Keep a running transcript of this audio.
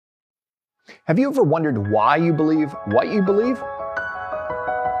Have you ever wondered why you believe what you believe?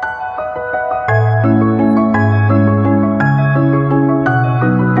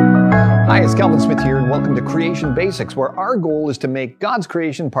 Hi, it's Calvin Smith here, and welcome to Creation Basics, where our goal is to make God's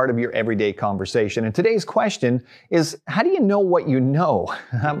creation part of your everyday conversation. And today's question is, how do you know what you know?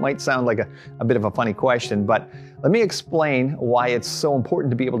 That might sound like a bit of a funny question, but let me explain why it's so important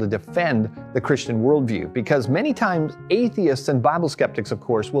to be able to defend the Christian worldview. Because many times, atheists and Bible skeptics, of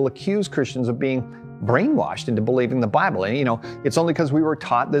course, will accuse Christians of being brainwashed into believing the Bible. And, it's only because we were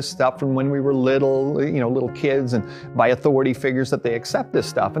taught this stuff from when we were little, little kids, and by authority figures that they accept this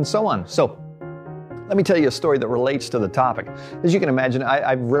stuff and so on. So let me tell you a story that relates to the topic. As you can imagine,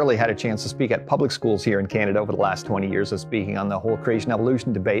 I've rarely had a chance to speak at public schools here in Canada over the last 20 years of speaking on the whole creation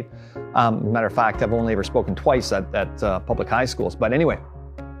evolution debate. Matter of fact, I've only ever spoken twice at public high schools. But anyway,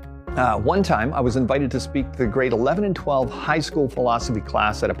 one time I was invited to speak to the grade 11 and 12 high school philosophy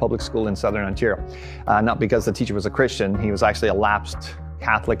class at a public school in Southern Ontario. Not because the teacher was a Christian, he was actually a lapsed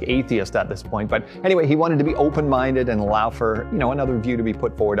Catholic atheist at this point. But anyway, he wanted to be open-minded and allow for, another view to be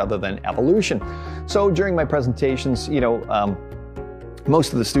put forward other than evolution. So during my presentations,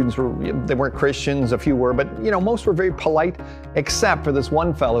 most of the students they weren't Christians, a few were, but most were very polite, except for this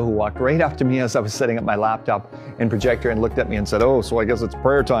one fellow who walked right up to me as I was setting up my laptop and projector and looked at me and said, "Oh, so I guess it's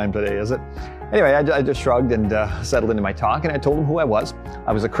prayer time today, is it?" Anyway, I just shrugged and settled into my talk, and I told him who I was.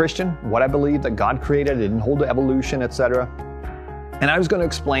 I was a Christian, what I believed, that God created, I didn't hold to evolution, etc. And I was going to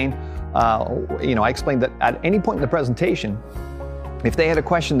explain, I explained that at any point in the presentation, if they had a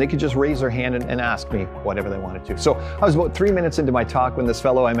question, they could just raise their hand and ask me whatever they wanted to. So I was about 3 minutes into my talk when this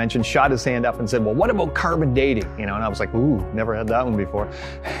fellow I mentioned shot his hand up and said, "Well, what about carbon dating?" And I was like, "Ooh, never had that one before."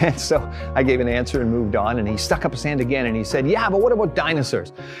 And so I gave an answer and moved on, and he stuck up his hand again and he said, "Yeah, but what about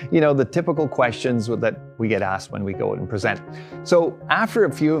dinosaurs?" The typical questions that we get asked when we go out and present. So after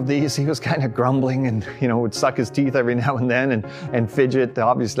a few of these, he was kind of grumbling and, would suck his teeth every now and then and fidget,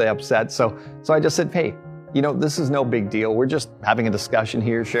 obviously upset. So I just said, "Hey, this is no big deal. We're just having a discussion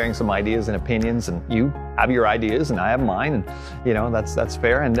here, sharing some ideas and opinions, and you have your ideas and I have mine, and that's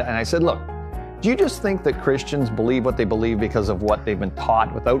fair." And I said, "Look, do you just think that Christians believe what they believe because of what they've been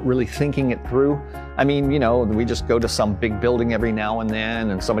taught without really thinking it through? I mean, we just go to some big building every now and then,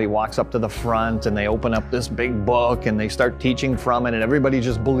 and somebody walks up to the front and they open up this big book and they start teaching from it, and everybody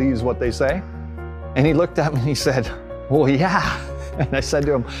just believes what they say?" And he looked at me and he said, "Well, yeah." And I said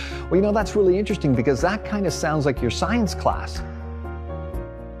to him, "Well, that's really interesting because that kind of sounds like your science class."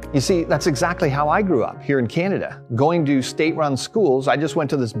 You see, that's exactly how I grew up here in Canada. Going to state-run schools, I just went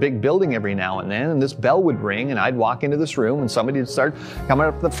to this big building every now and then, and this bell would ring, and I'd walk into this room, and somebody would start coming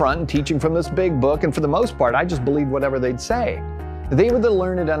up the front and teaching from this big book, and for the most part, I just believed whatever they'd say. They were the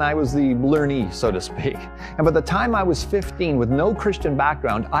learned and I was the learnee, so to speak. And by the time I was 15, with no Christian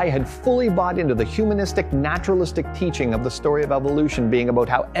background, I had fully bought into the humanistic, naturalistic teaching of the story of evolution being about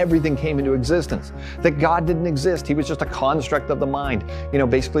how everything came into existence. That God didn't exist, He was just a construct of the mind.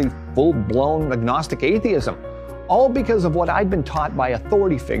 Basically full-blown agnostic atheism. All because of what I'd been taught by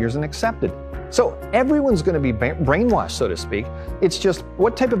authority figures and accepted. So everyone's going to be brainwashed, so to speak. It's just,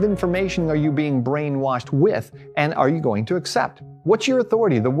 what type of information are you being brainwashed with, and are you going to accept? What's your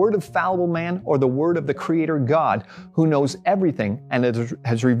authority, the word of fallible man or the word of the Creator God, who knows everything and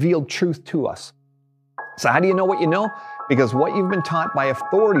has revealed truth to us? So how do you know what you know? Because what you've been taught by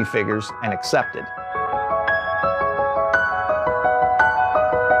authority figures and accepted.